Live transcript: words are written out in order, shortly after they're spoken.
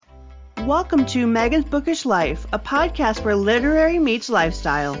Welcome to Megan's Bookish Life, a podcast where literary meets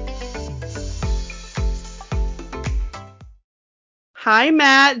lifestyle. Hi,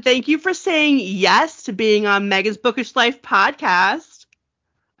 Matt. Thank you for saying yes to being on Megan's Bookish Life podcast.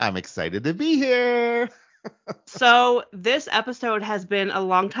 I'm excited to be here. So this episode has been a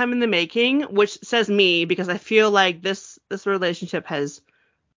long time in the making, which says me because I feel like this relationship has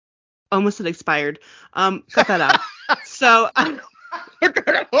almost expired. Cut that out. So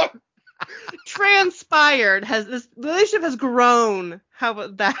transpired this relationship has grown. How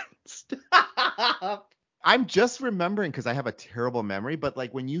about that? I'm just remembering because I have a terrible memory, but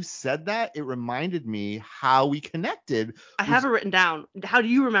like when you said that, it reminded me how we connected. I have it written down. How do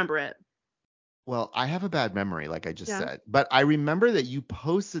you remember it? Well, I have a bad memory, like I just Yeah. said, but I remember that you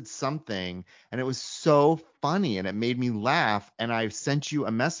posted something and it was so funny and it made me laugh. And I sent you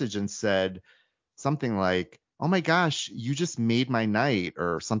a message and said something like, "Oh my gosh, you just made my night,"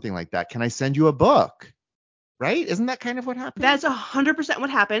 or something like that. Can I send you a book? Right? Isn't that kind of what happened? That's 100% what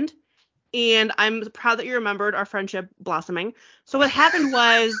happened. And I'm proud that you remembered our friendship blossoming. So what happened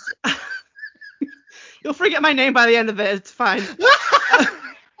was, you'll forget my name by the end of it. It's fine.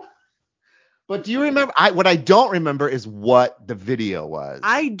 But do you remember? What I don't remember is what the video was.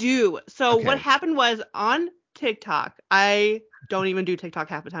 I do. So Okay. what happened was on TikTok, I don't even do TikTok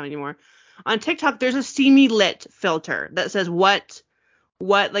half the time anymore. On TikTok, there's a Steamy Lit filter that says what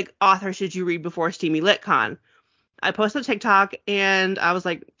like author should you read before Steamy LitCon. I posted a TikTok and I was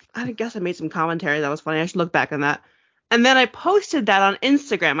like, I guess I made some commentary that was funny. I should look back on that. And then I posted that on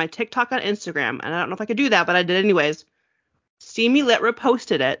Instagram, my TikTok on Instagram. And I don't know if I could do that, but I did anyways. Steamy Lit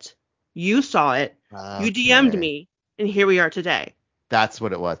reposted it. You saw it. Okay. You DM'd me. And here we are today. That's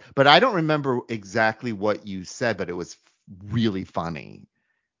what it was. But I don't remember exactly what you said, but it was really funny.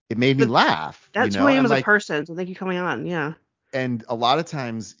 It made me laugh, That's who I am as a person. So thank you for coming on. Yeah. And a lot of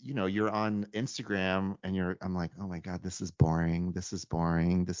times, you're on Instagram and I'm like, oh my God, this is boring. This is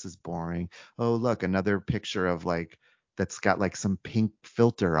boring. This is boring. Oh, look, another picture of like, that's got like some pink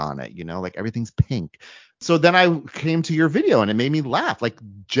filter on it, like everything's pink. So then I came to your video and it made me laugh. Like,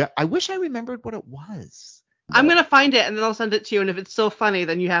 I wish I remembered what it was. I'm going to find it and then I'll send it to you. And if it's so funny,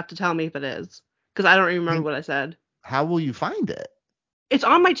 then you have to tell me if it is. Because I don't remember what I said. How will you find it? It's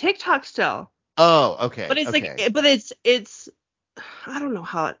on my TikTok still. Oh, okay. But it's okay. it's I don't know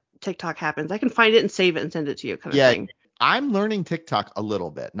how TikTok happens. I can find it and save it and send it to you kind of thing. I'm learning TikTok a little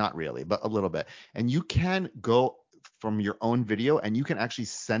bit, not really, but a little bit. And you can go from your own video and you can actually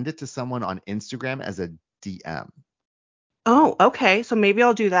send it to someone on Instagram as a DM. Oh, okay. So maybe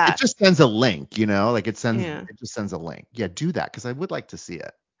I'll do that. It just sends a link, like it Yeah. just sends a link. Yeah, do that because I would like to see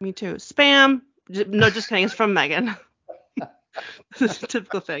it. Me too. Spam. No, just kidding. It's from Megan. This is a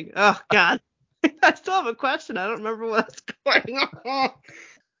typical thing. Oh, God. I still have a question. I don't remember what's going on.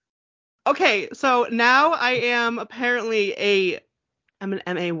 Okay, so now I am apparently I'm an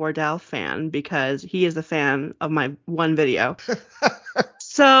M.A. Wardell fan because he is a fan of my one video.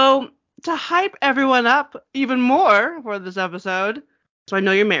 So to hype everyone up even more for this episode, so I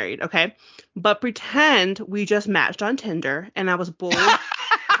know you're married, okay? But pretend we just matched on Tinder and I was bold.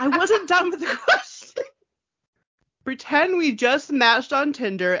 I wasn't done with the question. Pretend we just matched on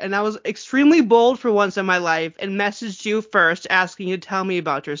Tinder and I was extremely bold for once in my life and messaged you first asking you to tell me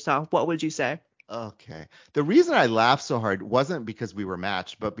about yourself. What would you say? Okay. The reason I laughed so hard wasn't because we were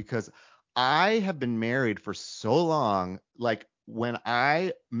matched, but because I have been married for so long. Like when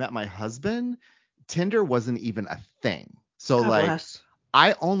I met my husband, Tinder wasn't even a thing. So God like bless.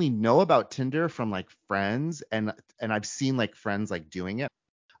 I only know about Tinder from like friends and I've seen like friends like doing it.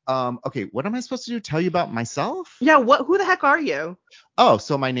 Okay, what am I supposed to do? Tell you about myself? Yeah, who the heck are you? Oh,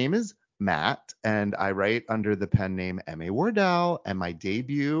 so my name is Matt, and I write under the pen name M.A. Wardell, and my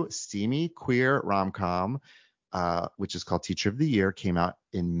debut steamy queer rom-com, which is called Teacher of the Year, came out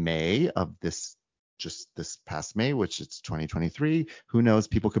in May of this past May, which it's 2023. Who knows?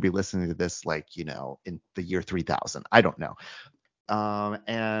 People could be listening to this like, in the year 3000. I don't know.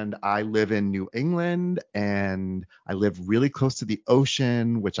 And I live in New England and I live really close to the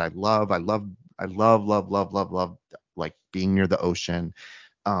ocean, which I love. I love, love, like being near the ocean.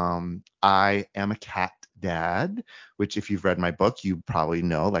 I am a cat dad, which if you've read my book, you probably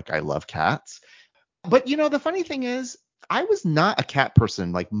know, like I love cats. But the funny thing is, I was not a cat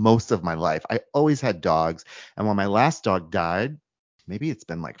person like most of my life. I always had dogs. And when my last dog died, maybe it's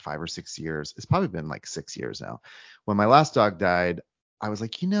been like 5 or 6 years. It's probably been like 6 years now. When my last dog died, I was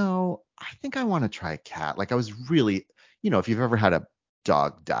like, I think I want to try a cat. Like I was really, if you've ever had a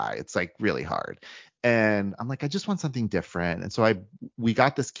dog die, it's like really hard. And I'm like, I just want something different. And so we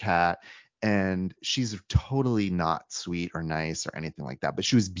got this cat and she's totally not sweet or nice or anything like that, but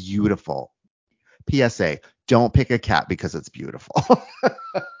she was beautiful. PSA, don't pick a cat because it's beautiful.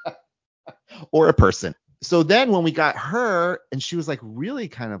 Or a person. So then when we got her and she was like really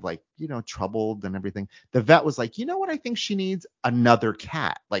kind of like, troubled and everything, the vet was like, you know what? I think she needs another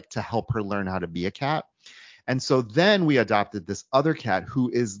cat, like to help her learn how to be a cat. And so then we adopted this other cat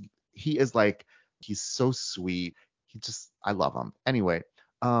he is like, he's so sweet. I love him. Anyway,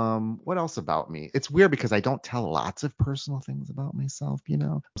 what else about me? It's weird because I don't tell lots of personal things about myself.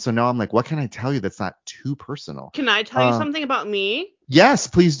 So now I'm like, what can I tell you that's not too personal? Can I tell you something about me? Yes,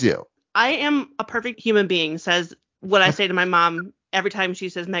 please do. I am a perfect human being, says what I Okay. say to my mom every time she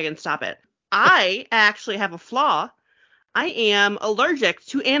says, Megan, stop it. I actually have a flaw. I am allergic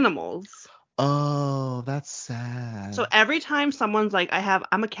to animals. Oh, that's sad. So every time someone's like,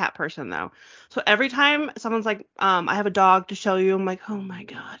 I'm a cat person though. So every time someone's like, I have a dog to show you, I'm like, oh my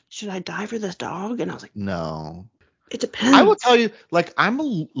God, should I die for this dog? And I was like, No. it I will depends. tell you, like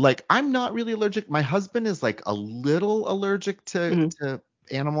I'm not really allergic. My husband is like a little allergic to Mhm.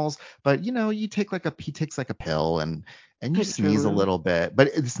 animals, but he takes like a pill and you It's true. sneeze a little bit, but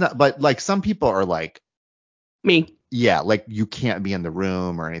it's not. But like some people are like, Me. yeah, like you can't be in the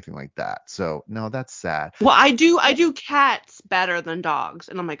room or anything like that. So no, that's sad. Well, I do cats better than dogs,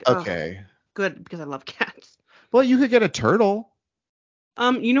 and I'm like, oh, Okay. good because I love cats. Well, you could get a turtle.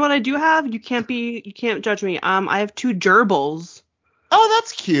 You know what I do have? You can't judge me. I have two gerbils. Oh,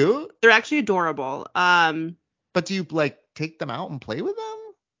 that's cute. They're actually adorable. But do you like take them out and play with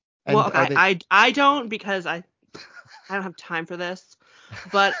them? Well, And are okay, they? I don't because I don't have time for this,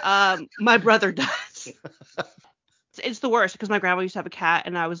 but my brother does. It's the worst because my grandma used to have a cat,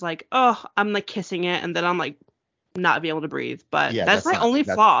 and I was like, oh, I'm like kissing it, and then I'm like not being able to breathe. But Yeah, that's that's my not only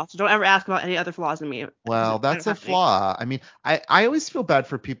that's flaw. So don't ever ask about any other flaws in me because well, I don't that's a have any. flaw. I mean, I always feel bad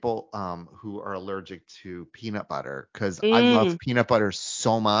for people who are allergic to peanut butter because I love Mm. peanut butter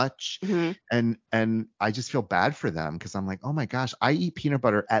so much, Hmm. and I just feel bad for them because I'm like, oh my gosh, I eat peanut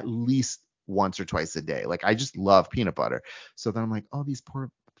butter at least once or twice a day. Like I just love peanut butter. So then I'm like, oh, these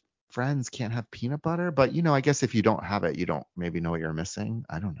poor friends can't have peanut butter. But I guess if you don't have it, you don't maybe know what you're missing.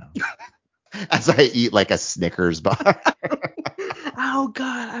 I don't know. As I eat like a Snickers bar. Oh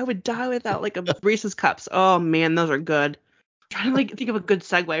God, I would die without like a Reese's cups. Oh man, those are good. Trying to like think of a good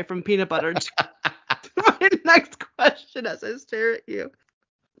segue from peanut butter to my next question as I stare at you.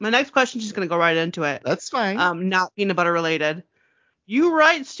 My next question is just gonna go right into it. That's fine. Not peanut butter related. You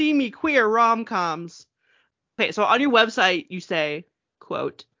write steamy queer rom-coms. Okay, so on your website you say,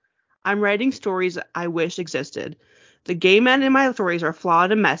 quote, I'm writing stories I wish existed. The gay men in my stories are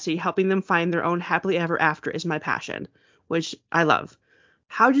flawed and messy. Helping them find their own happily ever after is my passion, which I love.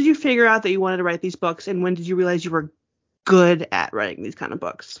 How did you figure out that you wanted to write these books, and when did you realize you were good at writing these kind of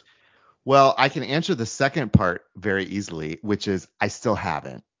books? Well, I can answer the second part very easily, which is I still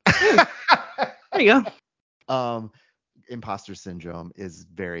haven't. There you go. Imposter syndrome is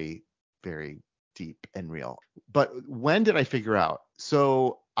very, very deep and real. But when did I figure out?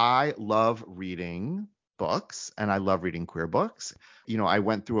 So I love reading books and I love reading queer books. I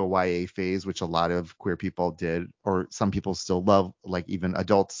went through a YA phase, which a lot of queer people did, or some people still love, like even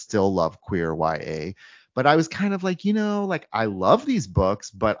adults still love queer YA. But I was kind of like, like I love these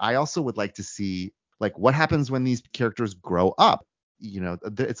books, but I also would like to see like what happens when these characters grow up.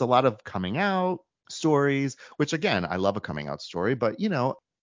 It's a lot of coming out stories, which again, I love a coming out story, but YA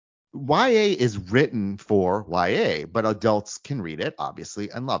is written for YA, but adults can read it, obviously,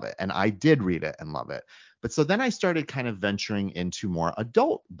 and love it. And I did read it and love it. But so then I started kind of venturing into more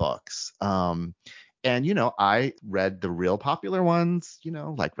adult books. And, I read the real popular ones,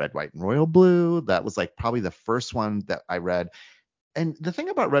 like Red, White, and Royal Blue. That was like probably the first one that I read. And the thing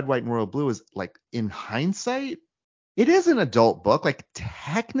about Red, White, and Royal Blue is like in hindsight, it is an adult book. Like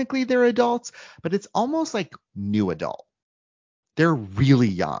technically they're adults, but it's almost like new adult. They're really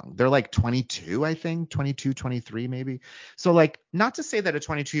young. They're like 22, I think, 22, 23 maybe. So like not to say that a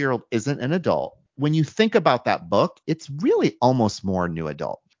 22-year-old isn't an adult. When you think about that book, it's really almost more new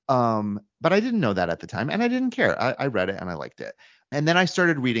adult. But I didn't know that at the time and I didn't care. I read it and I liked it. And then I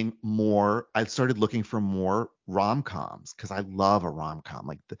started reading more. I started looking for more rom-coms because I love a rom-com.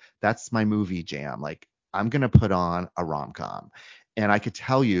 Like that's my movie jam. Like I'm going to put on a rom-com. And I could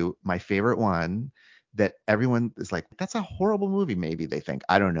tell you my favorite one that everyone is like, that's a horrible movie. Maybe they think,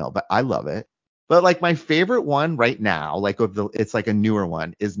 I don't know, but I love it. But like my favorite one right now, it's like a newer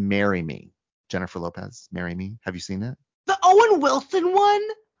one is Marry Me. Jennifer Lopez, Marry Me. Have you seen it? The Owen Wilson one?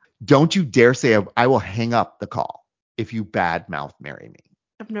 Don't you dare say I will hang up the call if you badmouth Marry Me.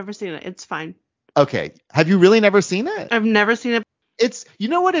 I've never seen it. It's fine. Okay. Have you really never seen it? I've never seen it. It's, you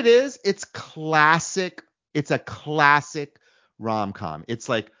know what it is? It's classic. It's a classic rom-com. It's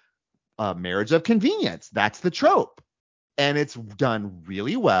like a marriage of convenience. That's the trope. And it's done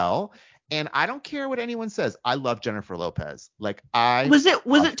really well. And I don't care what anyone says. I love Jennifer Lopez. Like I Was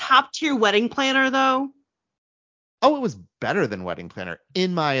love it her. top tier Wedding Planner though? Oh, it was better than Wedding Planner,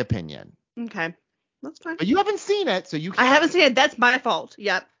 in my opinion. Okay, that's fine. But you haven't seen it, so you I can't. haven't seen it. That's my fault.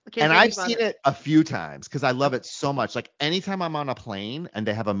 Yep. I can't And say anything I've about seen it. it a few times because I love it so much. Like anytime I'm on a plane and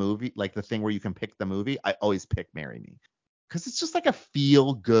they have a movie, like the thing where you can pick the movie, I always pick Marry Me because it's just like a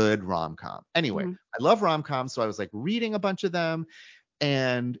feel good rom com. Anyway, Hmm. I love rom coms. So I was like reading a bunch of them.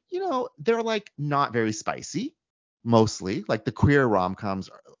 And, they're like not very spicy, mostly. Like the queer rom-coms,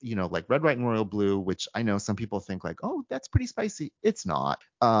 like Red, White, and Royal Blue, which I know some people think like, oh, that's pretty spicy. It's not.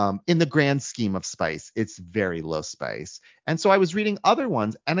 In the grand scheme of spice, it's very low spice. And so I was reading other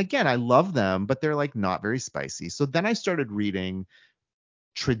ones. And again, I love them, but they're like not very spicy. So then I started reading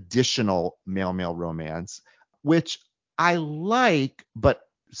traditional male romance, which I like, but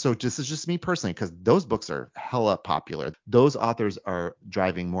so this is just me personally, because those books are hella popular. Those authors are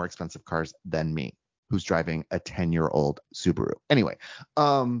driving more expensive cars than me, who's driving a 10-year-old Subaru. Anyway,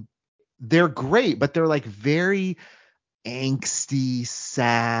 they're great, but they're like very angsty,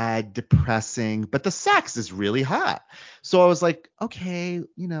 sad, depressing, but the sex is really hot. So I was like, okay,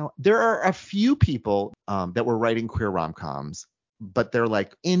 there are a few people that were writing queer rom-coms, but they're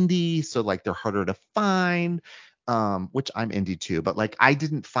like indie, so like they're harder to find, which I'm indie too, but like I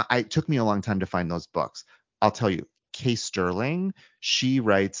didn't find, it took me a long time to find those books. I'll tell you, Kay Sterling, she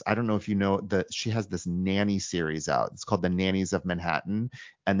writes, I don't know if you know, she has this nanny series out. It's called The Nannies of Manhattan,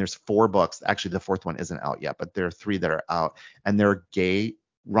 and there's 4 books. Actually, the 4th one isn't out yet, but there are 3 that are out, and they're gay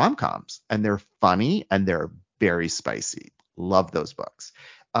rom-coms, and they're funny and they're very spicy. Love those books.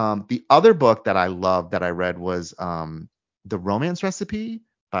 The other book that I loved that I read was The Romance Recipe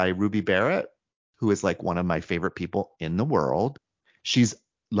by Ruby Barrett, who is like one of my favorite people in the world. She's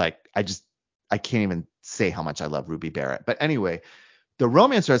like, I can't even say how much I love Ruby Barrett. But anyway, The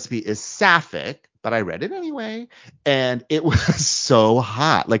Romance Recipe is sapphic, but I read it anyway, and it was so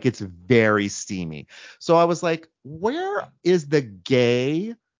hot. Like it's very steamy. So I was like, where is the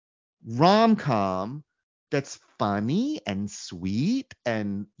gay rom-com that's funny and sweet?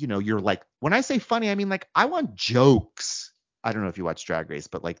 And you're like, when I say funny, I mean like I want jokes. I don't know if you watch Drag Race,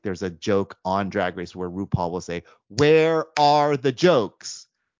 but like there's a joke on Drag Race where RuPaul will say, where are the jokes?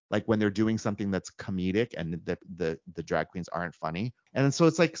 Like when they're doing something that's comedic and the drag queens aren't funny. And so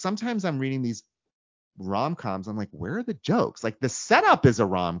it's like sometimes I'm reading these rom-coms, I'm like, where are the jokes? Like the setup is a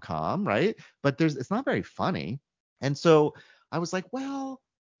rom-com, right? But it's not very funny. And so I was like, well,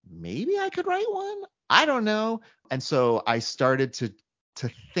 maybe I could write one. I don't know. And so I started to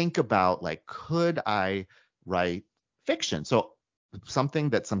think about like, could I write fiction? So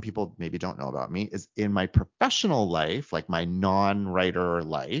something that some people maybe don't know about me is in my professional life, like my non-writer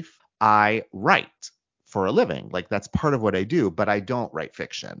life, I write for a living. Like that's part of what I do, but I don't write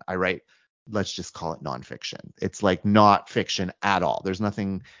fiction. I write, let's just call it nonfiction. It's like not fiction at all. There's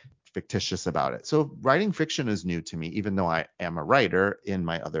nothing fictitious about it. So writing fiction is new to me, even though I am a writer in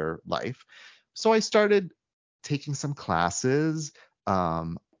my other life. So I started taking some classes.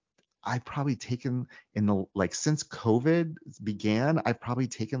 I've probably taken in the like since COVID began, I've probably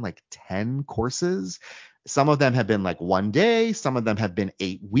taken like 10 courses. Some of them have been like one day, some of them have been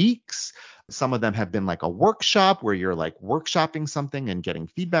 8 weeks, some of them have been like a workshop where you're like workshopping something and getting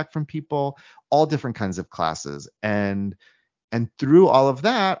feedback from people, all different kinds of classes. And through all of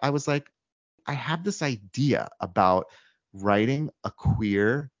that, I was like, I have this idea about writing a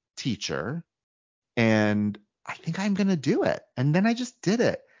queer teacher, and I think I'm going to do it. And then I just did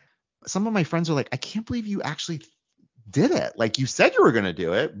it. Some of my friends are like, I can't believe you actually did it. Like you said you were going to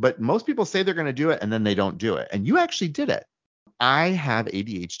do it, but most people say they're going to do it and then they don't do it. And you actually did it. I have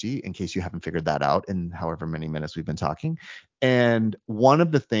ADHD, in case you haven't figured that out in however many minutes we've been talking. And one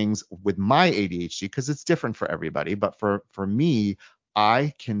of the things with my ADHD, because it's different for everybody, but for me,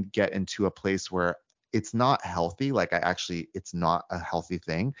 I can get into a place where it's not healthy. Like it's not a healthy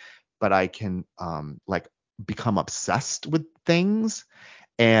thing, but I can like become obsessed with things.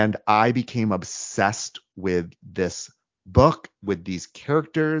 And I became obsessed with this book, with these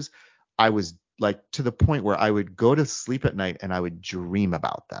characters. I was like to the point where I would go to sleep at night and I would dream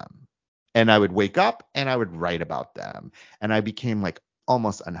about them. And I would wake up and I would write about them. And I became like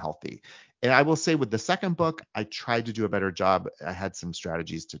almost unhealthy. And I will say with the second book, I tried to do a better job. I had some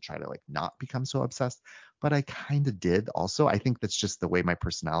strategies to try to like not become so obsessed, but I kind of did also. I think that's just the way my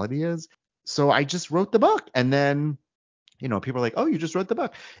personality is. So I just wrote the book, and then People are like, oh, you just wrote the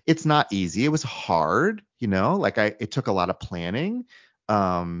book. It's not easy. It was hard, like it took a lot of planning.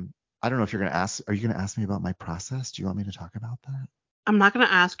 I don't know if are you going to ask me about my process? Do you want me to talk about that? I'm not going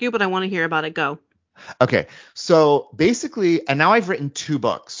to ask you, but I want to hear about it. Go. Okay. So basically, and now I've written 2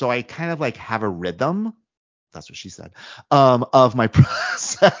 books. So I kind of like have a rhythm. That's what she said, of my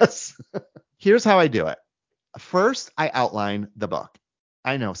process. Here's how I do it. First, I outline the book.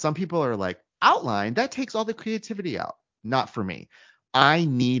 I know some people are like, outline? That takes all the creativity out. Not for me. I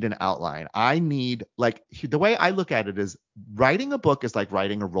need an outline. I need, like, the way I look at it is writing a book is like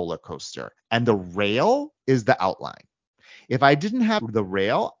riding a roller coaster, and the rail is the outline. If I didn't have the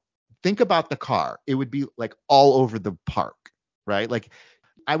rail, think about the car. It would be like all over the park, right? Like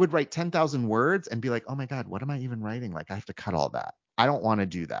I would write 10,000 words and be like, oh my God, what am I even writing? Like I have to cut all that. I don't want to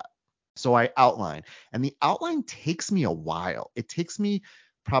do that. So I outline, and the outline takes me a while. It takes me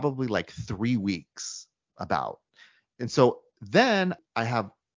probably like 3 weeks about. And so then I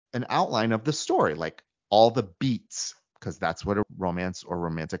have an outline of the story, like all the beats, because that's what a romance or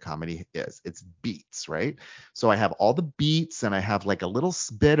romantic comedy is. It's beats, right? So I have all the beats, and I have like a little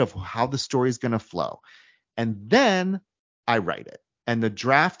bit of how the story is going to flow. And then I write it. And the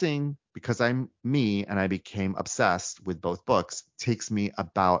drafting, because I'm me and I became obsessed with both books, takes me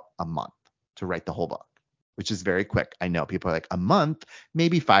about a month to write the whole book, which is very quick. I know people are like, a month,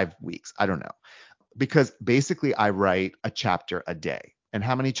 maybe 5 weeks. I don't know. Because basically I write a chapter a day. And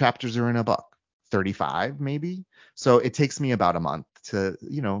how many chapters are in a book? 35 maybe. So it takes me about a month to,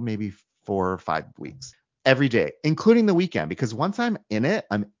 maybe 4 or 5 weeks every day, including the weekend, because once I'm in it,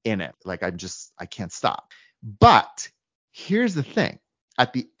 I'm in it. Like I can't stop. But here's the thing.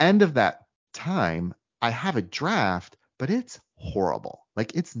 At the end of that time, I have a draft, but it's horrible.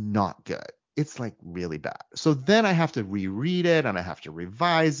 Like it's not good. It's like really bad. So then I have to reread it, and I have to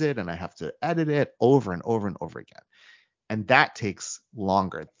revise it, and I have to edit it over and over and over again. And that takes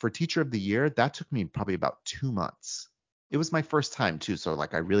longer. For Teacher of the Year, that took me probably about 2 months. It was my first time too, so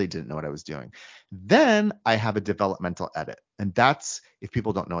like I really didn't know what I was doing. Then I have a developmental edit. And that's, if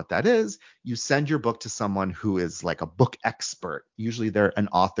people don't know what that is, you send your book to someone who is like a book expert. Usually they're an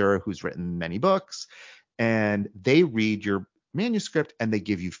author who's written many books, and they read your manuscript and they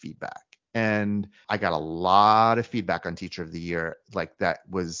give you feedback. And I got a lot of feedback on Teacher of the Year. Like that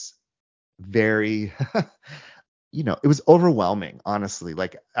was very it was overwhelming, honestly.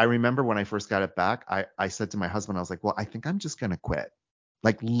 Like I remember when I first got it back, I said to my husband, I was like, well, I think I'm just going to quit.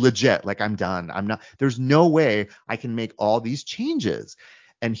 Like legit, like I'm done. There's no way I can make all these changes.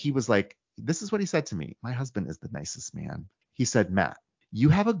 And he was like, this is what he said to me. My husband is the nicest man. He said, Matt, you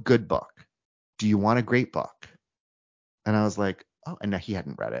have a good book. Do you want a great book? And I was like, oh, and he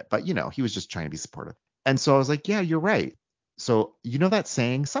hadn't read it, but he was just trying to be supportive. And so I was like, yeah, you're right. So that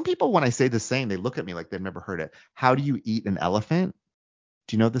saying, some people, when I say the saying, they look at me like they've never heard it. How do you eat an elephant?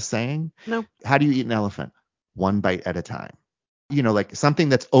 Do you know the saying? No. How do you eat an elephant? One bite at a time. Like something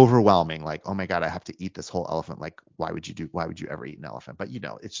that's overwhelming, like, oh my God, I have to eat this whole elephant. Like, why would you ever eat an elephant? But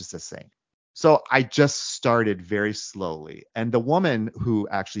it's just a saying. So I just started very slowly. And the woman who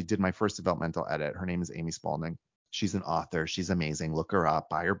actually did my first developmental edit, her name is Amy Spalding. She's an author. She's amazing. Look her up,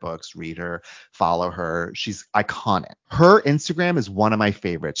 buy her books, read her, follow her. She's iconic. Her Instagram is one of my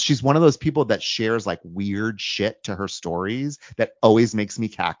favorites. She's one of those people that shares like weird shit to her stories that always makes me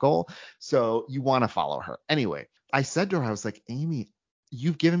cackle. So you want to follow her. Anyway, I said to her, I was like, Amy,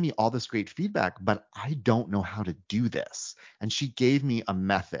 you've given me all this great feedback, but I don't know how to do this. And she gave me a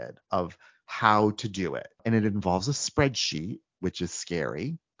method of how to do it. And it involves a spreadsheet, which is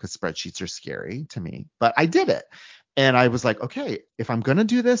scary because spreadsheets are scary to me, but I did it. And I was like, okay, if I'm going to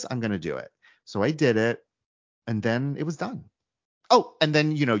do this, I'm going to do it. So I did it, and then it was done. Oh, and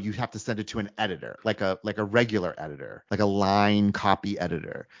then, you have to send it to an editor, like a regular editor, like a line copy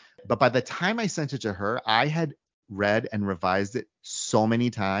editor. But by the time I sent it to her, I had read and revised it so many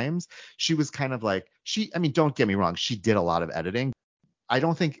times. She was kind of like, don't get me wrong, she did a lot of editing. I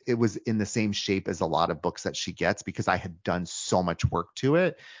don't think it was in the same shape as a lot of books that she gets because I had done so much work to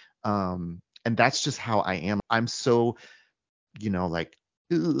it. And that's just how I am. I'm so, like,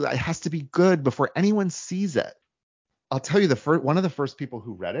 it has to be good before anyone sees it. I'll tell you one of the first people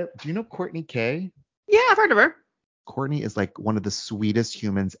who read it. Do you know Courtney Kay? Yeah, I've heard of her. Courtney is like one of the sweetest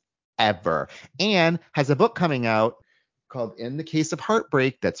humans ever, and has a book coming out called In the Case of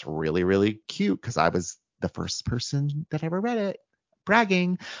Heartbreak that's really, really cute because I was the first person that ever read it.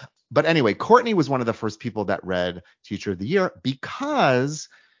 Bragging. But anyway, Courtney was one of the first people that read Teacher of the Year because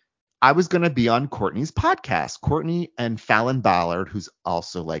I was going to be on Courtney's podcast. Courtney and Fallon Ballard, who's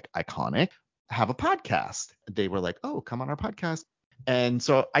also like iconic, have a podcast. They were like, oh, come on our podcast. And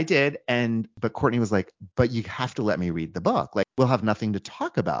so I did. But Courtney was like, but you have to let me read the book. Like, we'll have nothing to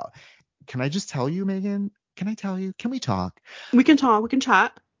talk about. Can I just tell you, Megan? Can I tell you? Can we talk? We can talk. We can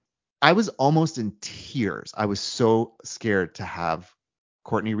chat. I was almost in tears. I was so scared to have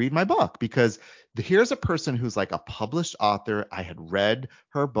Courtney read my book because here's a person who's like a published author. I had read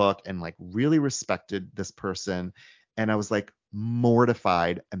her book and like really respected this person. And I was like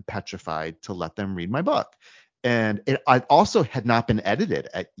mortified and petrified to let them read my book. And I also had not been edited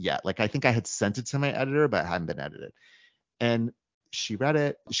yet. Like I think I had sent it to my editor, but it hadn't been edited. And she read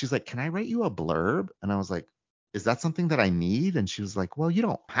it. She's like, "Can I write you a blurb?" And I was like, "Is that something that I need?" And she was like, "Well, you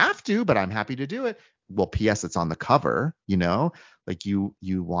don't have to, but I'm happy to do it." Well, P.S. It's on the cover, like you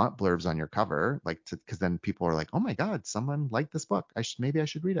want blurbs on your cover, like because then people are like, "Oh my God, someone liked this book. Maybe I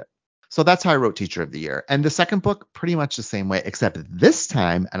should read it." So that's how I wrote Teacher of the Year. And the second book, pretty much the same way, except this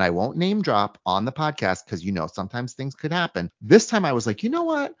time, and I won't name drop on the podcast because sometimes things could happen. This time I was like, you know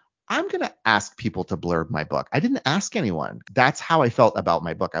what? I'm going to ask people to blurb my book. I didn't ask anyone. That's how I felt about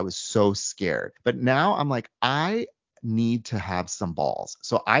my book. I was so scared. But now I'm like, I need to have some balls.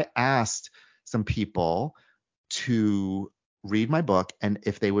 So I asked some people to read my book and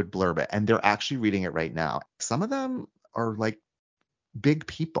if they would blurb it. And they're actually reading it right now. Some of them are like big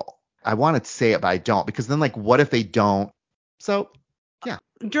people. I want to say it, but I don't because then like, what if they don't? So yeah.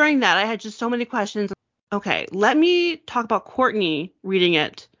 During that, I had just so many questions. Okay, let me talk about Courtney reading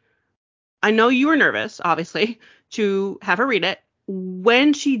it. I know you were nervous, obviously, to have her read it.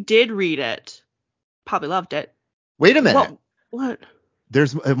 When she did read it, probably loved it. Wait a minute. What?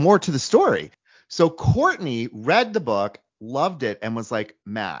 There's more to the story. So Courtney read the book, loved it, and was like,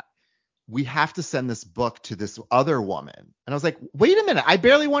 "Matt, we have to send this book to this other woman." And I was like, "Wait a minute. I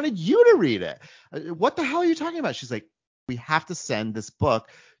barely wanted you to read it. What the hell are you talking about?" She's like, "We have to send this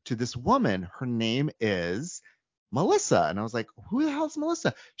book to this woman. Her name is Melissa." And I was like, "Who the hell is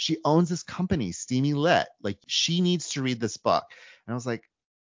Melissa?" "She owns this company, Steamy Lit. Like, she needs to read this book." And I was like,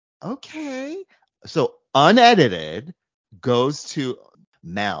 "Okay." So unedited goes to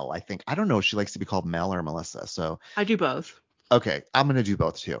Mel, I think. I don't know if she likes to be called Mel or Melissa. So I do both. okay, I'm gonna do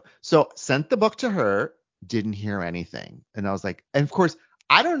both too. So sent the book to her, didn't hear anything. And I was like, and of course,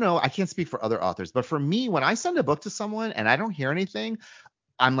 I don't know, I can't speak for other authors, but for me, when I send a book to someone and I don't hear anything,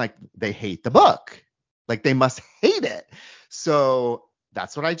 I'm like, they hate the book. Like they must hate it. So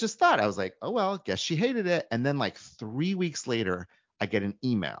that's what I just thought. I was like, oh well, guess she hated it. And then like 3 weeks later, I get an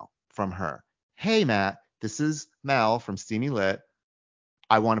email from her. "Hey Matt, this is Mel from Steamy Lit.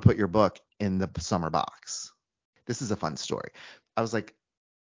 I want to put your book in the summer box." This is a fun story. I was like,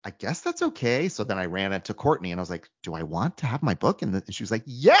 I guess that's okay. So then I ran it to Courtney and I was like, do I want to have my book in the? And she was like,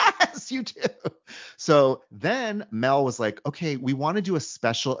 yes, you do. So then Mel was like, okay, we want to do a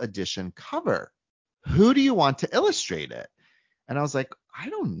special edition cover. Who do you want to illustrate it? And I was like, I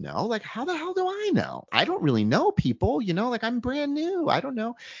don't know. Like, how the hell do I know? I don't really know people, like I'm brand new. I don't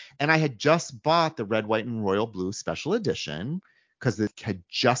know. And I had just bought the red, white, and royal blue special edition because it had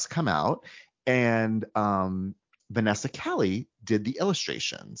just come out. And Vanessa Kelly did the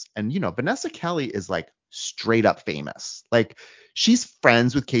illustrations. And, Vanessa Kelly is like straight up famous. Like, she's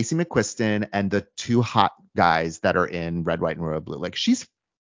friends with Casey McQuiston and the two hot guys that are in red, white, and royal blue. Like, she's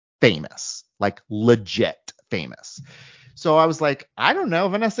famous, like legit famous. So I was like, I don't know,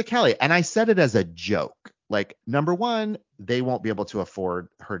 Vanessa Kelly. And I said it as a joke. Like, number one, they won't be able to afford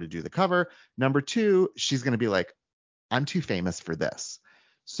her to do the cover. Number two, she's going to be like, I'm too famous for this.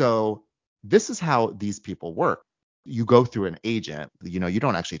 So this is how these people work. You go through an agent, you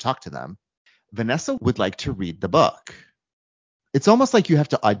don't actually talk to them. Vanessa would like to read the book. It's almost like you have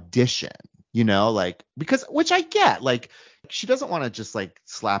to audition, like, because, which I get, like, she doesn't want to just like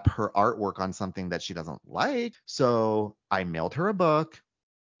slap her artwork on something that she doesn't like. So I mailed her a book,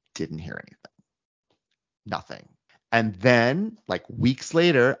 didn't hear anything, nothing. And then like weeks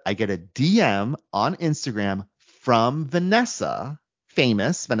later, I get a DM on Instagram from Vanessa,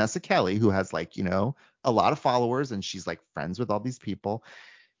 famous Vanessa Kelly, who has like, a lot of followers and she's like friends with all these people.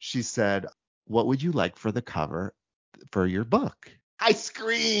 She said, "What would you like for the cover for your book?" I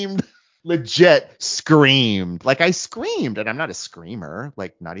screamed, legit screamed. Like, I screamed, and I'm not a screamer,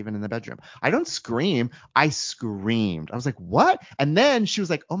 like not even in the bedroom. I don't scream. I screamed. I was like, what? And then she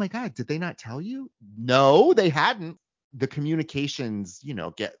was like, oh my God, did they not tell you? No, they hadn't. The communications,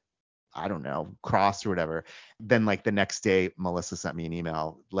 get, I don't know, crossed or whatever. Then like the next day, Melissa sent me an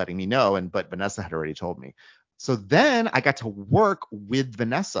email letting me know, but Vanessa had already told me. So then I got to work with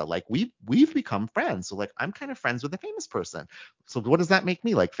Vanessa. Like, we've become friends. So like, I'm kind of friends with a famous person. So what does that make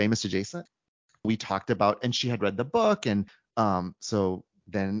me, like, famous adjacent? We talked about, and she had read the book, and so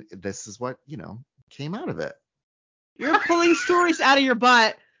then this is what came out of it. You're pulling stories out of your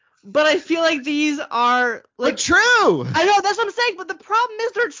butt, but I feel like these are like But true. I know that's what I'm saying, but the problem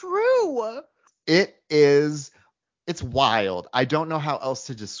is they're true. It is. It's wild. I don't know how else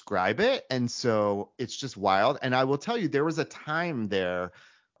to describe it. And so it's just wild. And I will tell you, there was a time there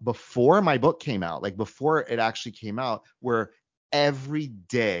before my book came out, like before it actually came out, where every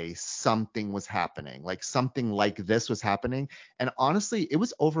day something was happening, like something like this was happening. And honestly, it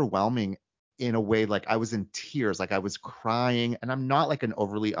was overwhelming in a way. Like I was in tears, like I was crying. And I'm not like an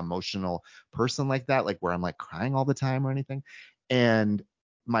overly emotional person like that, like where I'm like crying all the time or anything. And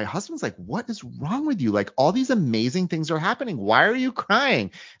my husband's like, what is wrong with you? Like all these amazing things are happening. Why are you crying?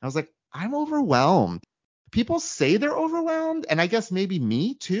 And I was like, I'm overwhelmed. People say they're overwhelmed. And I guess maybe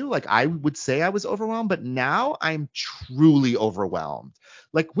me too. Like I would say I was overwhelmed, but now I'm truly overwhelmed.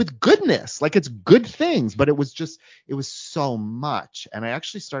 Like with goodness, like it's good things, but it was so much. And I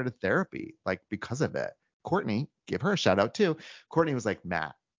actually started therapy like because of it. Courtney, give her a shout out too. Courtney was like,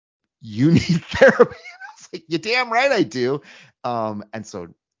 Matt, you need therapy. I was like, you're damn right I do. And so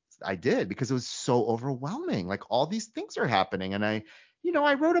I did because it was so overwhelming. Like all these things are happening. And I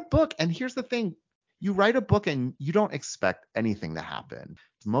wrote a book. And here's the thing. You write a book and you don't expect anything to happen.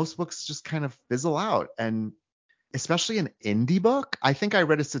 Most books just kind of fizzle out. And especially an indie book, I think I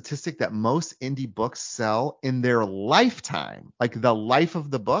read a statistic that most indie books sell in their lifetime, like the life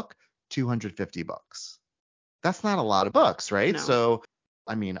of the book, 250 books. That's not a lot of books, right? No. So,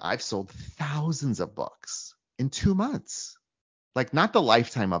 I mean, I've sold thousands of books in 2 months, like not the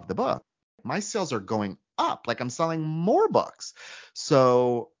lifetime of the book. My sales are going up, like I'm selling more books.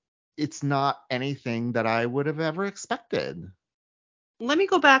 So it's not anything that I would have ever expected. Let me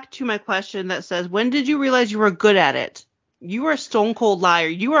go back to my question that says, when did you realize you were good at it? You are a stone cold liar.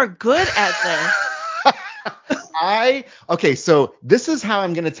 You are good at this. Okay, so this is how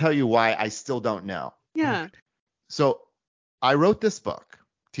I'm going to tell you why I still don't know. Yeah. So I wrote this book,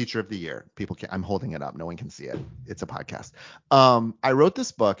 Teacher of the Year. I'm holding it up. No one can see it. It's a podcast. I wrote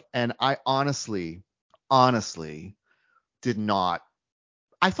this book and I honestly did not.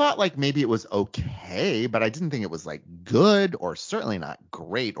 I thought like maybe it was okay, but I didn't think it was like good or certainly not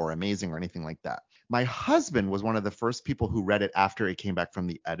great or amazing or anything like that. My husband was one of the first people who read it after it came back from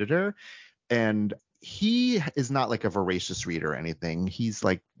the editor. And he is not like a voracious reader or anything. He's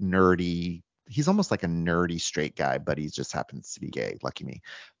like nerdy. He's almost like a nerdy straight guy, but he just happens to be gay. Lucky me.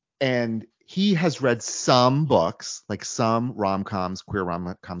 And he has read some books, like some rom-coms, queer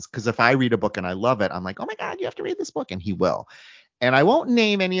rom-coms. Because if I read a book and I love it, I'm like, oh my God, you have to read this book. And he will. And I won't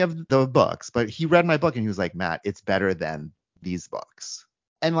name any of the books, but he read my book and he was like, Matt, it's better than these books.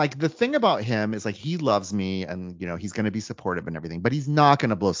 And like the thing about him is like he loves me and he's going to be supportive and everything, but he's not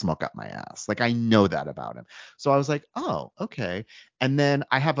going to blow smoke up my ass. Like I know that about him. So I was like, oh, okay. And then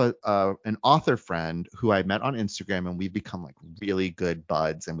I have an author friend who I met on Instagram and we've become like really good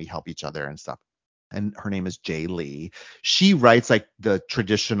buds and we help each other and stuff. And her name is Jay Lee. She writes like the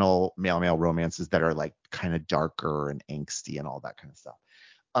traditional male romances that are like kind of darker and angsty and all that kind of stuff.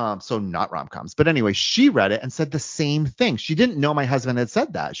 So not rom-coms. But anyway, she read it and said the same thing. She didn't know my husband had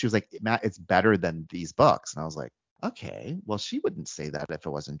said that. She was like, Matt, it's better than these books. And I was like, okay, well, she wouldn't say that if it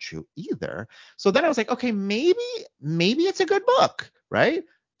wasn't true either. So then I was like, okay, maybe it's a good book, right?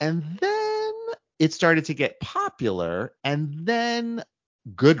 And then it started to get popular, and then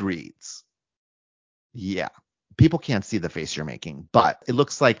Goodreads. Yeah. People can't see the face you're making, but it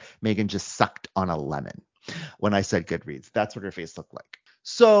looks like Megan just sucked on a lemon when I said Goodreads. That's what her face looked like.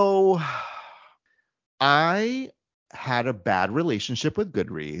 So I had a bad relationship with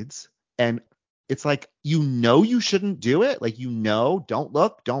Goodreads, and it's like, you shouldn't do it. Like, don't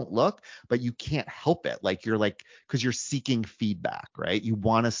look, but you can't help it. Like, you're like, because you're seeking feedback, right? You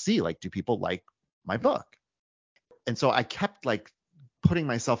want to see, like, do people like my book? And so I kept like putting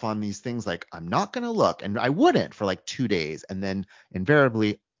myself on these things like I'm not going to look, and I wouldn't for like 2 days, and then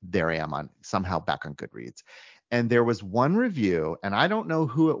invariably there I am on somehow back on Goodreads. And there was one review, and I don't know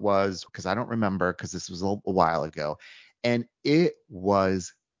who it was because I don't remember because this was a while ago, and it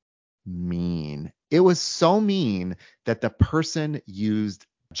was mean. It was so mean that the person used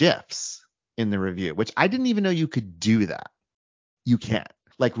GIFs in the review, which I didn't even know you could do that. You can,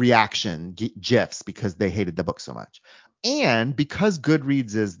 like reaction GIFs, because they hated the book so much. And because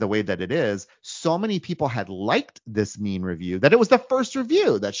Goodreads is the way that it is, so many people had liked this mean review that it was the first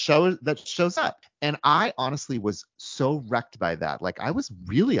review that shows up. And I honestly was so wrecked by that. Like I was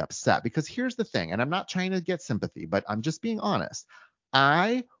really upset because here's the thing, and I'm not trying to get sympathy, but I'm just being honest.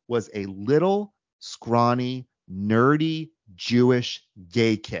 I was a little scrawny, nerdy, Jewish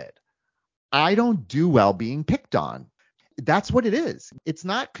gay kid. I don't do well being picked on. That's what it is. It's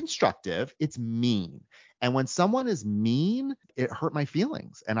not constructive. It's mean. And when someone is mean, it hurt my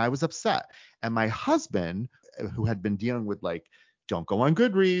feelings and I was upset. And my husband, who had been dealing with like, don't go on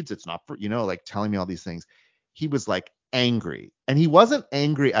Goodreads, it's not for, like telling me all these things, he was like angry. And he wasn't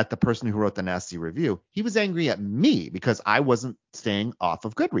angry at the person who wrote the nasty review. He was angry at me because I wasn't staying off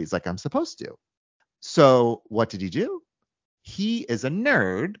of Goodreads like I'm supposed to. So what did he do? He is a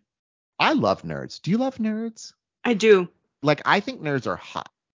nerd. I love nerds. Do you love nerds? I do. Like, I think nerds are hot.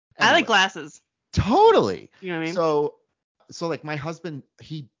 I like Anyway, glasses. totally. You know what I mean? So like my husband,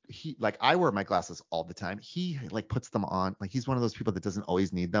 he like, I wear my glasses all the time. He like puts them on. Like, he's one of those people that doesn't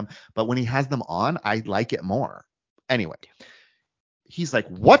always need them, but when he has them on, I like it more. Anyway, he's like,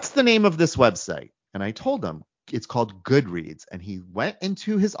 "What's the name of this website?" And I told him it's called Goodreads. And he went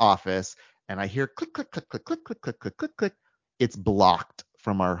into his office, and I hear click, click, click, click, click, click, click, click, click, click. It's blocked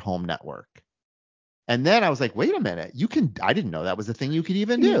from our home network. And then I was like, wait a minute, I didn't know that was a thing you could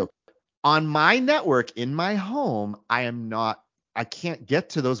even do. On my network in my home, I can't get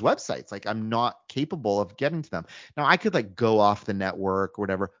to those websites. Like, I'm not capable of getting to them. Now I could like go off the network or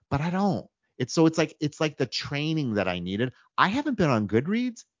whatever, but I don't. It's like the training that I needed. I haven't been on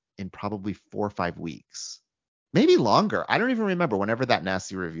Goodreads in probably 4 or 5 weeks, maybe longer. I don't even remember. Whenever that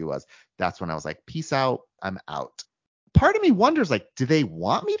nasty review was, that's when I was like, peace out, I'm out. Part of me wonders, like, do they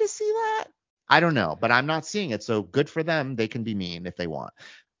want me to see that? I don't know, but I'm not seeing it. So good for them. They can be mean if they want.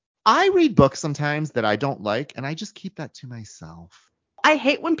 I read books sometimes that I don't like, and I just keep that to myself. I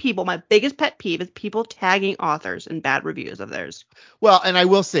hate when my biggest pet peeve is people tagging authors in bad reviews of theirs. Well, and I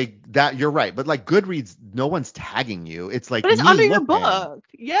will say that you're right, but like Goodreads, no one's tagging you. It's like But it's me under your looking. book.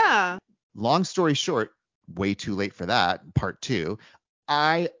 Yeah. Long story short, way too late for that, part 2.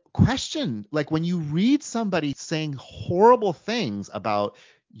 I question, like, when you read somebody saying horrible things about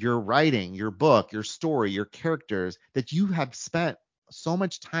your writing, your book, your story, your characters, that you have spent so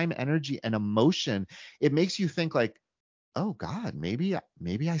much time, energy, and emotion, it makes you think like, oh God, maybe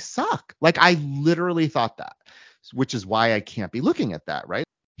I suck. Like, I literally thought that, which is why I can't be looking at that, right?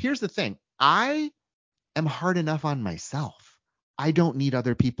 Here's the thing. I am hard enough on myself. I don't need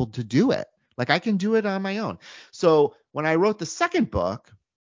other people to do it. Like, I can do it on my own. So when I wrote the second book,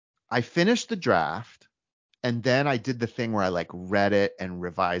 I finished the draft, and then I did the thing where I like read it and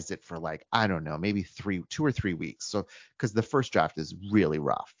revised it for like, I don't know, maybe 2 or 3 weeks. So, because the first draft is really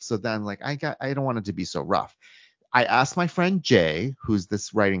rough. So then like, I don't want it to be so rough. I asked my friend Jay, who's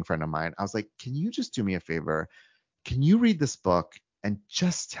this writing friend of mine, I was like, can you just do me a favor? Can you read this book and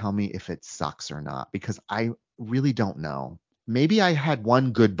just tell me if it sucks or not? Because I really don't know. Maybe I had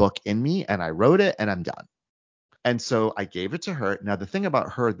one good book in me and I wrote it and I'm done. And so I gave it to her. Now, the thing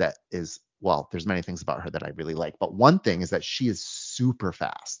about her that is, well, there's many things about her that I really like, but one thing is that she is super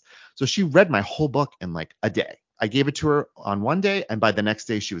fast. So she read my whole book in like a day. I gave it to her on one day, and by the next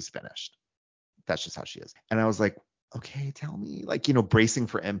day she was finished. That's just how she is. And I was like, okay, tell me, like, bracing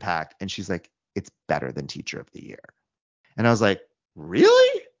for impact. And she's like, it's better than Teacher of the Year. And I was like,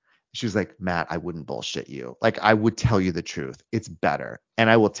 really? She was like, Matt, I wouldn't bullshit you. Like, I would tell you the truth. It's better. And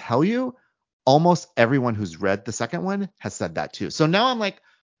I will tell you, almost everyone who's read the second one has said that too. So now I'm like,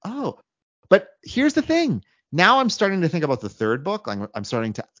 oh, but here's the thing. Now I'm starting to think about the third book. I'm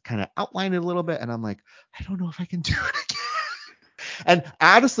starting to kind of outline it a little bit. And I'm like, I don't know if I can do it again. And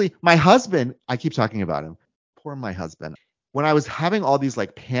honestly, my husband, I keep talking about him. Poor my husband. When I was having all these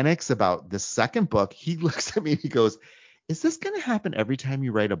like panics about the second book, he looks at me and he goes, is this going to happen every time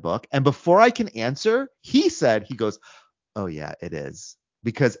you write a book? And before I can answer, he goes, oh yeah, it is.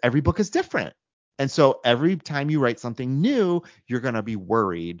 Because every book is different. And so every time you write something new, you're going to be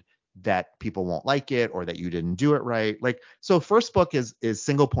worried that people won't like it or that you didn't do it right. Like, so first book is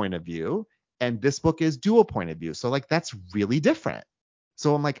single point of view, and this book is dual point of view. So like, that's really different.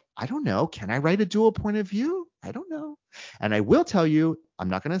 So I'm like, I don't know. Can I write a dual point of view? I don't know. And I will tell you, I'm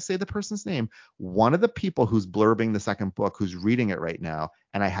not going to say the person's name. One of the people who's blurbing the second book, who's reading it right now,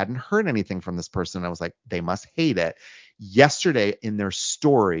 and I hadn't heard anything from this person. I was like, they must hate it. Yesterday in their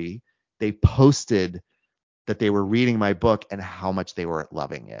story, they posted that they were reading my book and how much they were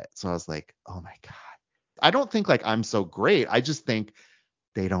loving it. So I was like, oh my God. I don't think like I'm so great. I just think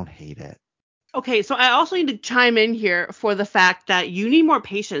they don't hate it. Okay, so I also need to chime in here for the fact that you need more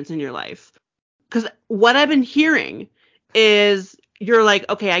patience in your life. Because what I've been hearing is you're like,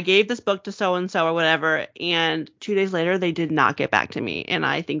 okay, I gave this book to so and so or whatever, and 2 days later they did not get back to me, and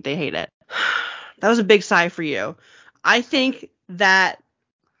I think they hate it. That was a big sigh for you. I think that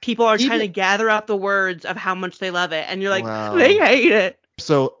people are trying Even to gather up the words of how much they love it, and you're like, they well, hate it.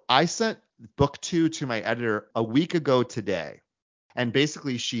 so I sent book 2 to my editor a week ago today. And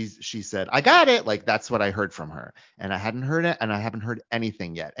basically she said, I got it. Like that's what I heard from her. And I hadn't heard it and I haven't heard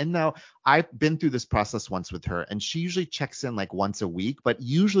anything yet. And now I've been through this process once with her and she usually checks in like once a week, but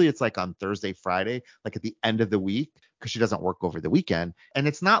usually it's like on Thursday, Friday, like at the end of the week because she doesn't work over the weekend. And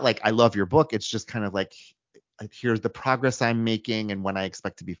it's not like I love your book. It's just kind of like, here's the progress I'm making and when I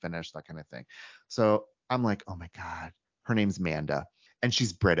expect to be finished, that kind of thing. So I'm like, oh my God, her name's Manda and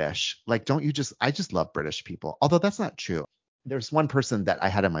she's British. Like, I just love British people. Although that's not true. There's one person that I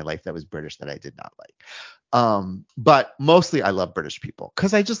had in my life that was British that I did not like. But mostly I love British people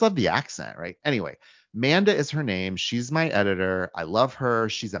because I just love the accent, right? Anyway, Manda is her name. She's my editor. I love her.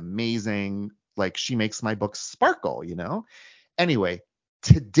 She's amazing. Like she makes my books sparkle, you know? Anyway,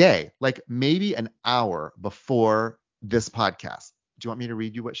 today, like maybe an hour before this podcast, do you want me to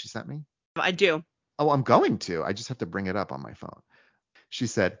read you what she sent me? I do. Oh, I'm going to. I just have to bring it up on my phone. She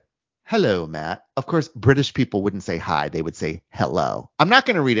said, hello, Matt. Of course, British people wouldn't say hi. They would say hello. I'm not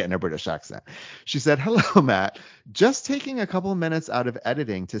going to read it in a British accent. She said, hello, Matt. Just taking a couple minutes out of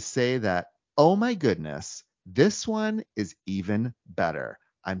editing to say that, oh my goodness, this one is even better.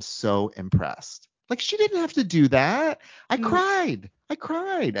 I'm so impressed. Like she didn't have to do that. I cried.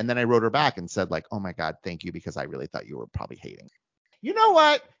 And then I wrote her back and said like, oh my God, thank you. Because I really thought you were probably hating. You know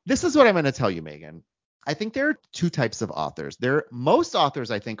what? This is what I'm going to tell you, Megan. I think there are two types of authors. Most authors,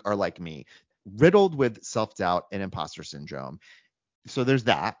 I think, are like me, riddled with self-doubt and imposter syndrome. So there's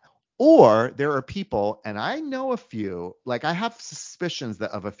that. Or there are people, and I know a few, like I have suspicions that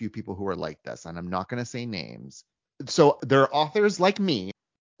of a few people who are like this, and I'm not going to say names. So there are authors like me,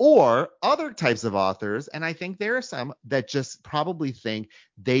 or other types of authors, and I think there are some that just probably think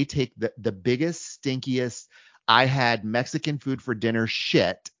they take the biggest, stinkiest, I had Mexican food for dinner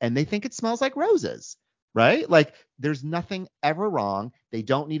shit, and they think it smells like roses. Right? Like there's nothing ever wrong. They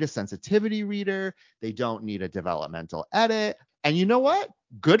don't need a sensitivity reader. They don't need a developmental edit. And you know what?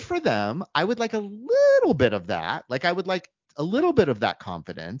 Good for them. I would like a little bit of that. Like I would like a little bit of that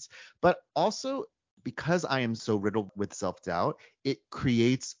confidence, but also because I am so riddled with self-doubt, it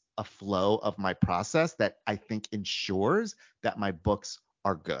creates a flow of my process that I think ensures that my books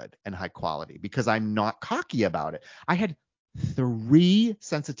are good and high quality because I'm not cocky about it. I had 3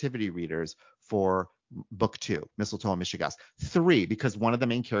 sensitivity readers for book 2, Mistletoe and Mishigas. 3, because one of the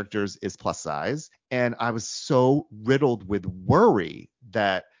main characters is plus size. And I was so riddled with worry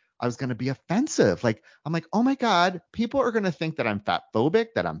that I was going to be offensive. Like, I'm like, oh my God, people are going to think that I'm fat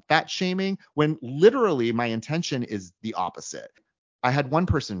phobic, that I'm fat shaming, when literally my intention is the opposite. I had one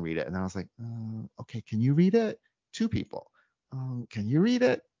person read it and I was like, okay, can you read it? 2 people. Can you read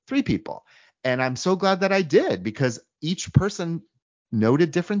it? 3 people. And I'm so glad that I did because each person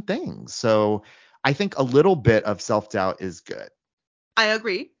noted different things. So I think a little bit of self-doubt is good. I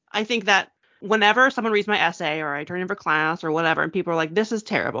agree. I think that whenever someone reads my essay or I turn in for class or whatever, and people are like, this is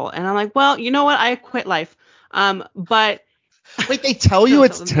terrible. And I'm like, well, you know what? I quit life. But wait, they tell you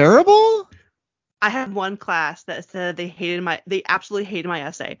it's terrible? I had one class that said they absolutely hated my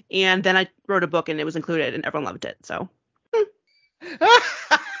essay. And then I wrote a book and it was included and everyone loved it. So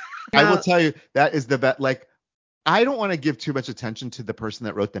I will tell you that is the best. Like, I don't want to give too much attention to the person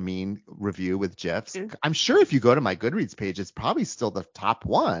that wrote the mean review with GIFs. I'm sure if you go to my Goodreads page, it's probably still the top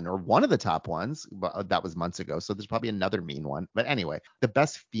one or one of the top ones. But that was months ago. So there's probably another mean one. But anyway, the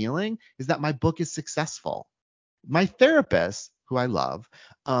best feeling is that my book is successful. My therapist, who I love,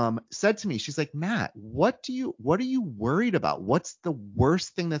 said to me, she's like, Matt, what are you worried about? What's the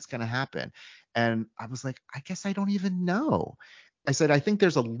worst thing that's going to happen? And I was like, I guess I don't even know. I said, I think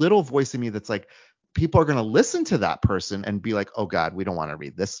there's a little voice in me that's like, people are going to listen to that person and be like, oh God, we don't want to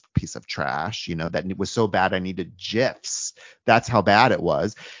read this piece of trash, that it was so bad I needed GIFs. That's how bad it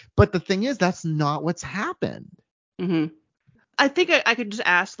was. But the thing is, that's not what's happened. Mm-hmm. I think I could just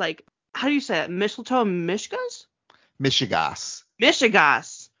ask, like, how do you say it? Mistletoe and Mishkas? Mishigas.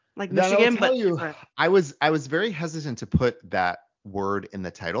 Mishigas. Like Michigan, I'll tell but you, different. I was very hesitant to put that word in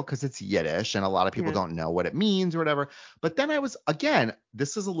the title because it's Yiddish and a lot of people don't know what it means or whatever. But then I was, again,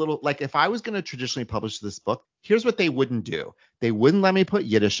 this is a little like if I was going to traditionally publish this book, here's what they wouldn't do. They wouldn't let me put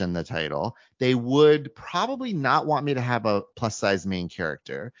Yiddish in the title. They would probably not want me to have a plus size main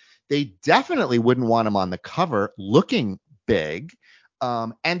character. They definitely wouldn't want him on the cover looking big.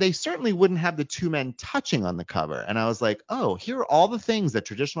 And they certainly wouldn't have the 2 men touching on the cover. And I was like, oh, here are all the things that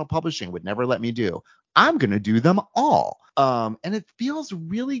traditional publishing would never let me do. I'm going to do them all. And it feels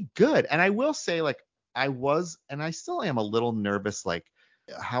really good. And I will say, like, I was, and I still am a little nervous, like,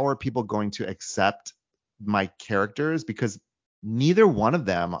 how are people going to accept my characters? Because neither one of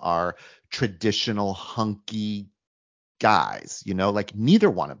them are traditional hunky guys, like neither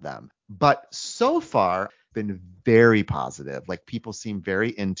one of them. But so far, been very positive. Like people seem very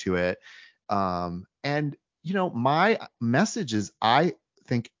into it. And my message is I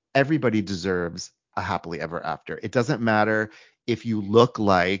think everybody deserves a happily ever after. It doesn't matter if you look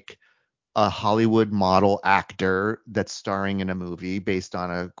like a Hollywood model actor that's starring in a movie based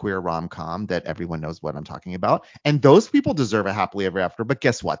on a queer rom-com that everyone knows what I'm talking about. And those people deserve a happily ever after. But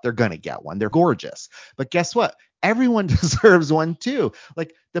guess what? They're going to get one. They're gorgeous. But guess what? Everyone deserves one too.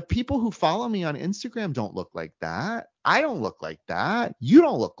 Like the people who follow me on Instagram don't look like that. I don't look like that. You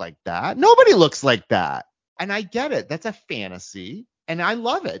don't look like that. Nobody looks like that. And I get it. That's a fantasy. And I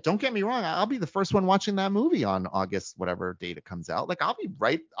love it. Don't get me wrong. I'll be the first one watching that movie on August, whatever date it comes out. Like I'll be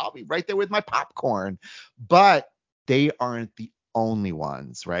right there with my popcorn. But they aren't the only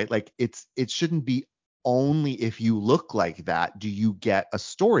ones, right? Like it shouldn't be only if you look like that do you get a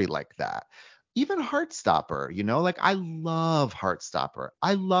story like that. Even Heartstopper, like I love Heartstopper.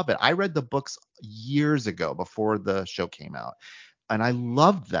 I love it. I read the books years ago before the show came out and I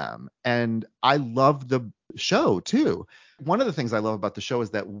loved them. And I love the show too. One of the things I love about the show is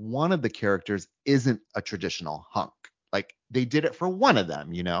that one of the characters isn't a traditional hunk. Like they did it for one of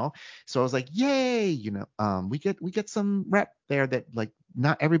them. So I was like, yay, we get some rep there that like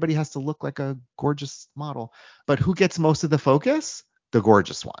not everybody has to look like a gorgeous model, but who gets most of the focus? The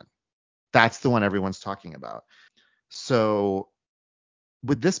gorgeous one. That's the one everyone's talking about. So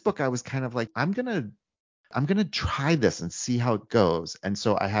with this book, I was kind of like, I'm gonna try this and see how it goes. And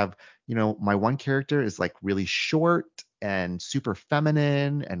so I have, my one character is like really short and super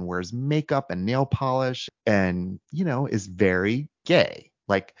feminine and wears makeup and nail polish and, is very gay.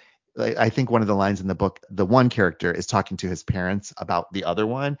 Like I think one of the lines in the book, the one character is talking to his parents about the other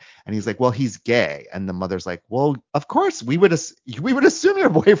one, and he's like, "Well, he's gay," and the mother's like, "Well, of course we would assume your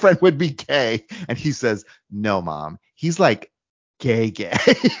boyfriend would be gay," and he says, "No, mom, he's like gay gay."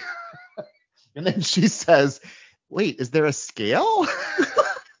 And then she says, "Wait, is there a scale?"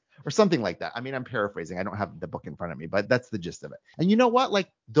 Or something like that. I mean, I'm paraphrasing. I don't have the book in front of me, but that's the gist of it. And you know what? Like,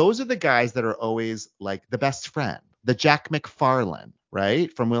 those are the guys that are always like the best friend, the Jack McFarlane,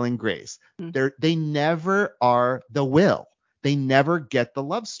 right? From Will and Grace. They never are the Will. They never get the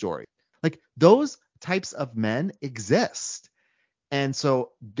love story. Like, those types of men exist. And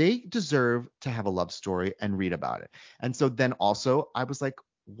so they deserve to have a love story and read about it. And so then also I was like,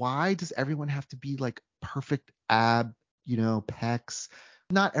 why does everyone have to be like perfect pecs?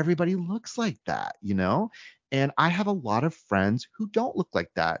 Not everybody looks like that. And I have a lot of friends who don't look like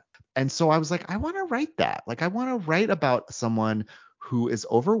that. And so I was like, I want to write that. Like I want to write about someone who is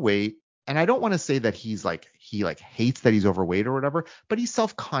overweight. And I don't want to say that he hates that he's overweight or whatever, but he's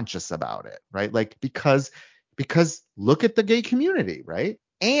self-conscious about it, right? Like because look at the gay community, right?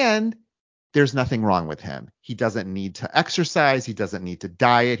 And there's nothing wrong with him. He doesn't need to exercise. He doesn't need to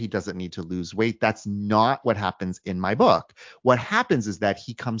diet. He doesn't need to lose weight. That's not what happens in my book. What happens is that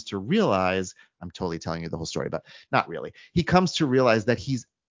he comes to realize, I'm totally telling you the whole story, but not really. He comes to realize that he's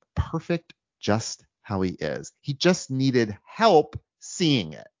perfect just how he is. He just needed help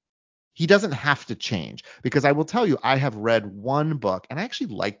seeing it. He doesn't have to change, because I will tell you, I have read one book and I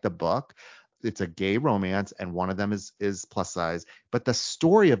actually like the book. It's a gay romance and one of them is plus size, but the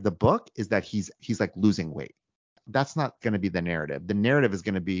story of the book is that he's like losing weight. That's not going to be the narrative. The narrative is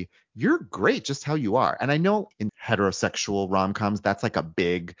going to be, you're great just how you are. And I know in heterosexual rom-coms that's like a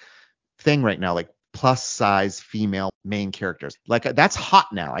big thing right now, like plus size female main characters. Like that's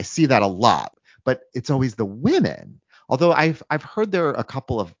hot now. I see that a lot, but it's always the women. Although I've heard there are a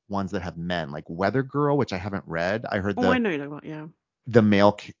couple of ones that have men, like Weather Girl, which I haven't read. I heard I know you're talking about, yeah. The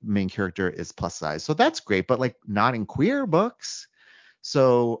main character is plus size. So that's great, but like not in queer books.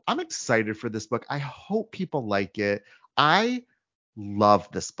 So I'm excited for this book. I hope people like it. I love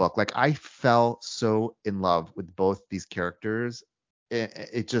this book. Like I fell so in love with both these characters.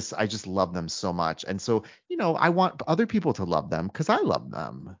 I just love them so much. And so, I want other people to love them because I love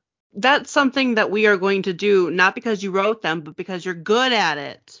them. That's something that we are going to do, not because you wrote them, but because you're good at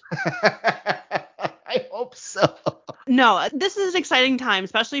it. I hope so. No, this is an exciting time,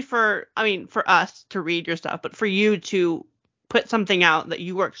 especially for us to read your stuff, but for you to put something out that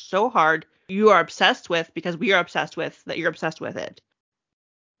you work so hard, you are obsessed with, because we are obsessed with, that you're obsessed with it.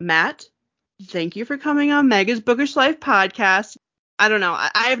 Matt, thank you for coming on Mega's Bookish Life podcast. I don't know.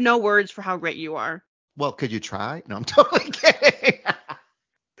 I have no words for how great you are. Well, could you try? No, I'm totally kidding.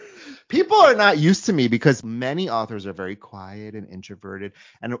 People are not used to me because many authors are very quiet and introverted.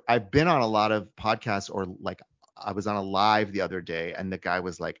 And I've been on a lot of podcasts, or like I was on a live the other day and the guy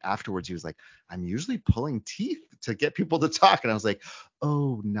was like, afterwards, he was like, I'm usually pulling teeth to get people to talk. And I was like,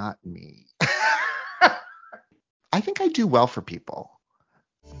 oh, not me. I think I do well for people.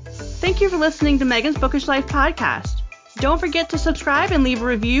 Thank you for listening to Megan's Bookish Life podcast. Don't forget to subscribe and leave a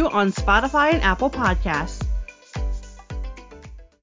review on Spotify and Apple Podcasts.